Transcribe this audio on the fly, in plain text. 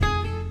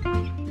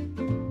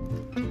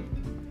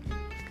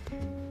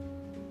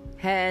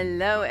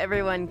Hello,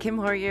 everyone. Kim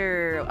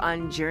Hoyer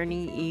on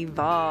Journey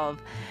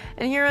Evolve.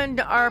 And here on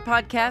our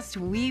podcast,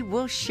 we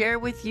will share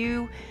with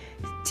you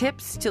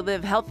tips to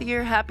live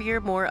healthier,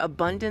 happier, more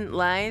abundant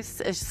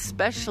lives,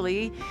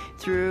 especially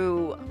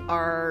through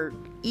our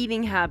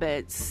eating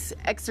habits,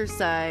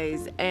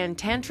 exercise, and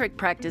tantric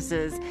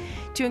practices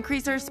to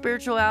increase our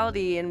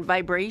spirituality and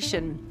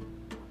vibration.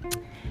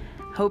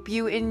 Hope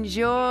you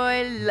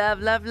enjoy. Love,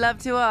 love, love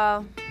to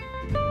all.